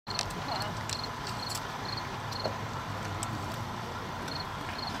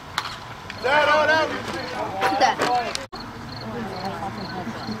Look at that.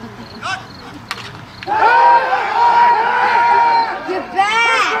 Get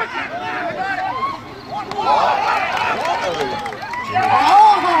back!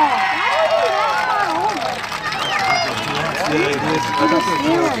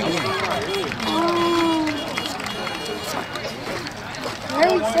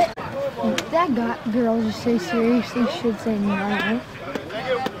 That girl just so serious, they should say no.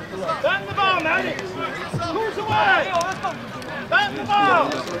 Bend the ball, man! Who's away? Bend the ball!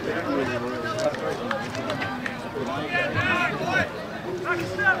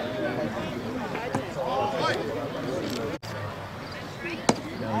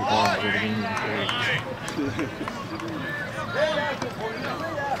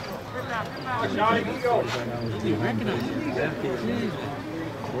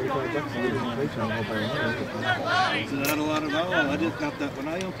 It's not a lot of owl. I just got that when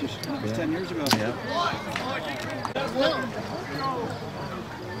I upped it 10 years ago. Yeah.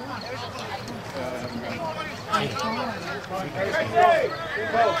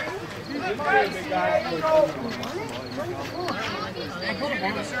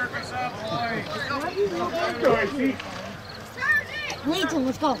 Leighton,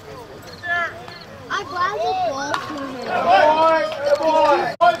 let's go. I'm glad the ball came in.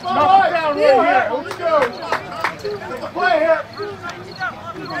 Boy! Knock it down right here. Let's go. Play here.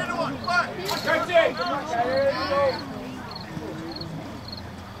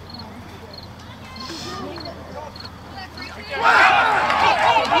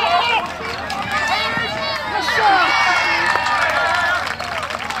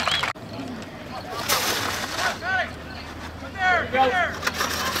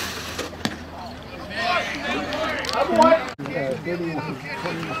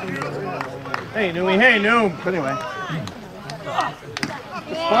 Hey, Noomy, hey, Noom. But anyway.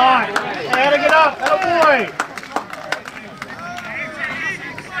 Fine. Hey, how to get up. Oh, boy.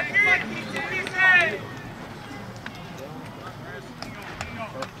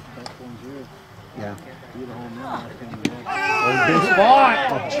 Yeah. Good spot.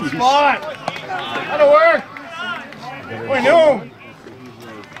 Good spot. That'll work. Boy, Noom.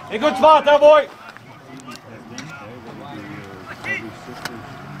 Hey, good spot, that boy.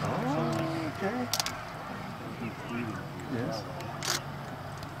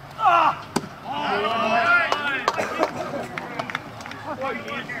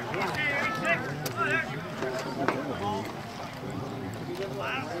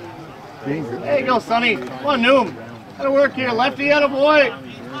 There you go, Sonny. Come on, Noom. Gotta work here. Lefty, attaboy.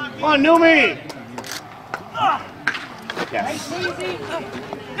 Come on, Noomy. Yes.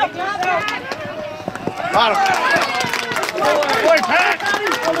 Got him. Boy, Pat.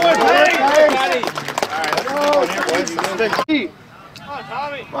 Boy, Pat.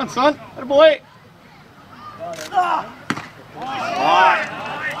 Come on, son. Attaboy.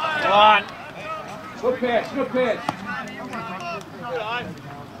 Come on. Good pitch, good pitch.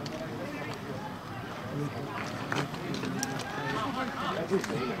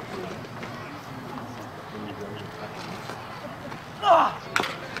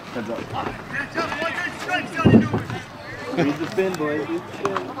 Read the spin, boys. Read the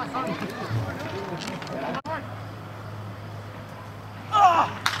spin.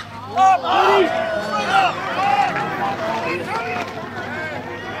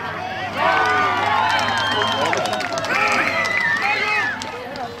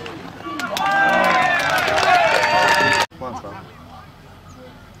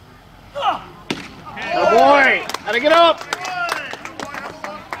 Oh boy, gotta get up.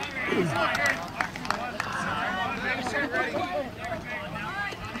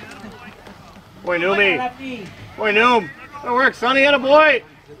 Boy, Noomy. Boy, Noom. That works, Sonny. Attaboy.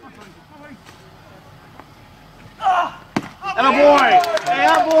 Attaboy. Hey,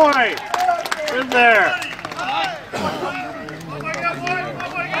 attaboy. Good there.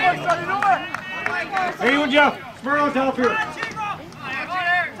 Hey, would you? Spur on top here.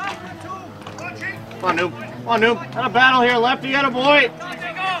 Come on, Noom. Come on, Noom. Got a battle here. Lefty, attaboy.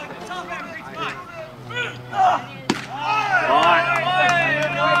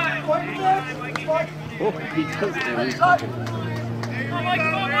 Oh, he does it.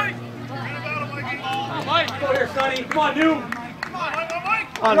 Go here, Sonny. Come on, Noom.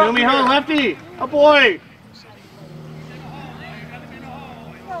 Come on, Noomy. Huh, Lefty. Oh, boy.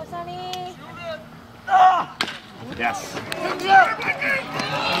 Go, Sonny. Yes.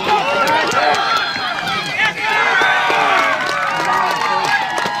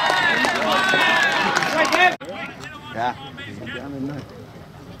 Yeah. He's down in there.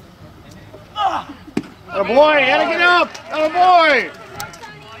 Oh boy, gotta get up! Oh boy!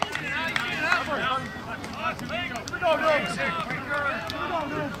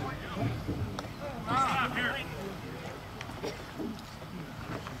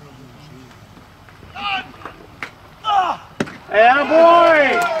 Hey, attaboy!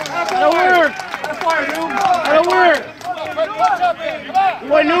 That'll work! That'll work!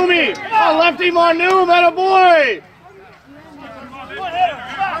 Boy, Noomy! Oh, lefty, on Noom, attaboy!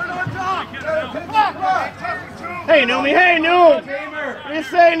 Hey, Noomy, hey, Noom! What do you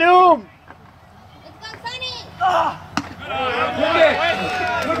say, Noom? Let's go, Sonny!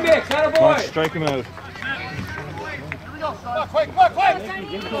 Good mix, attaboy! Strike him out. Quick!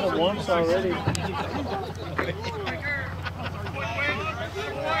 Once already.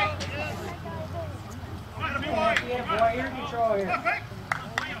 Yeah, boy, you're in control here.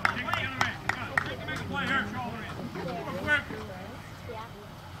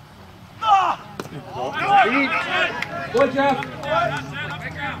 Good job.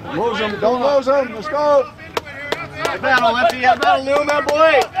 Lose him, don't lose him. Let's go. Battle, lefty, battle, Noom, that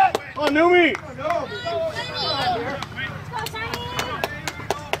boy! Oh, Noomy! Let's go,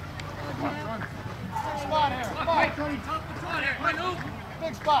 Sonny!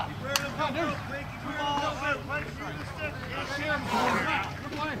 Big spot.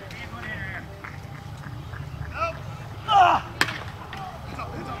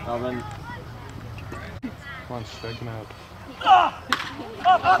 Alvin. Come on, strike him out.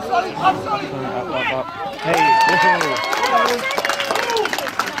 Up, Sonny! Up. Hey,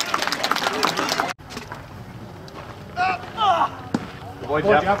 Boy,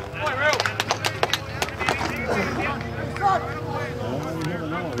 Jeff.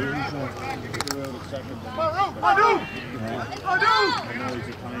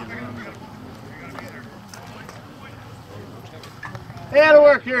 Hey, how to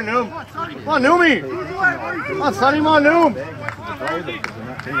work here, Noom. Come on, Noomy. Come on, Sonny, come on, Noom.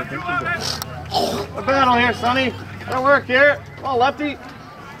 A battle here, Sonny. How to work here. Come on, lefty.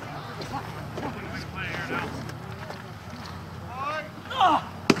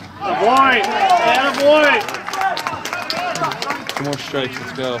 Boy. Yeah, boy. Two more strikes,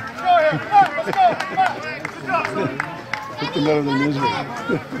 let's go. Put them out of their misery.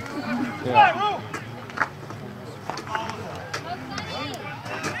 Yeah.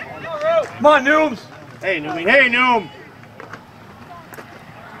 Come on, Nooms. Hey, Noomy. Hey, Noom.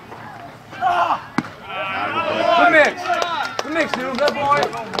 Good mix, Noom, good boy.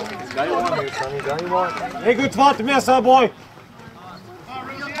 Got you one here, Sonny. Got you one. Hey, good spot to miss, huh, boy?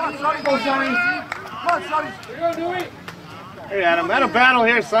 Hey, Adam, had a battle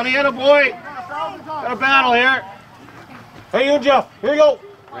here, Sonny. Had a boy. Had a battle here. Hey, you, Jeff. Here you go.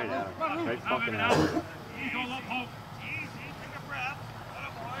 Right, Adam. Right fucking Adam.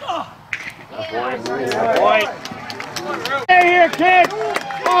 Boy. Hey, here, kid.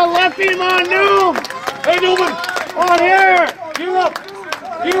 Oh, lefty, come on, Noom. Hey, Newman. On here. Keep her up.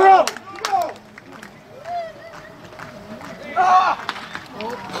 Keep her up.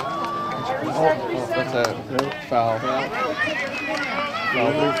 What's that? Foul.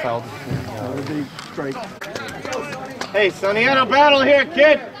 Foul. Strike. Hey, Sonny, had a battle here,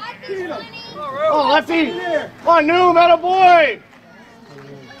 kid. Oh, lefty. On Noom, had a boy.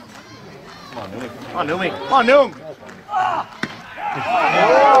 Come on, Noomy. Come on, Noom.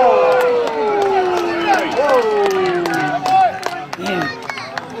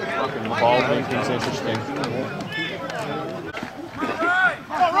 Fucking ball making is interesting.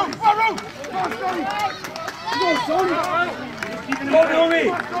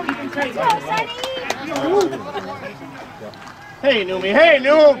 Hey, Noomy. Hey,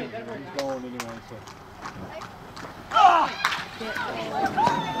 Noom.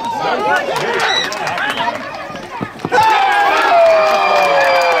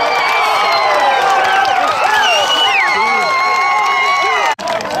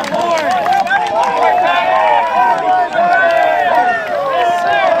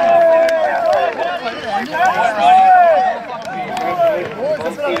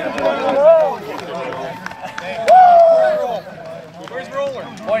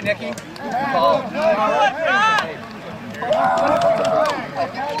 Boy, Nicky.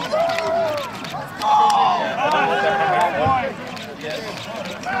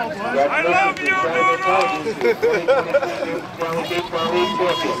 I love you,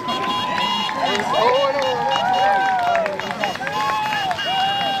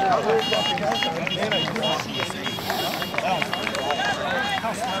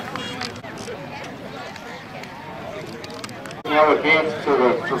 Now advance to the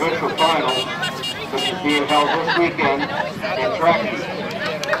provincial final, which is being held this weekend in Trenton,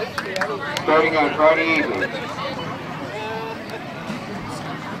 starting on Friday evening.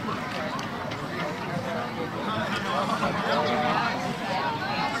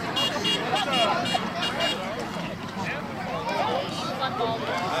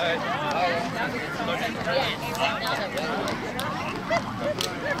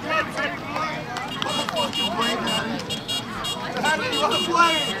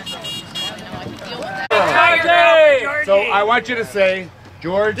 So I want you to say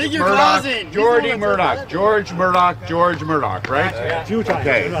George Murdoch, Geordie Murdoch, George Murdoch, George Murdoch, right? Yeah. 2 times.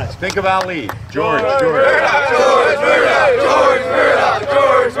 Okay. Think of Ali. George Murdoch. George Murdoch. George Murdoch.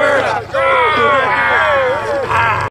 George Murdoch. George Murdoch.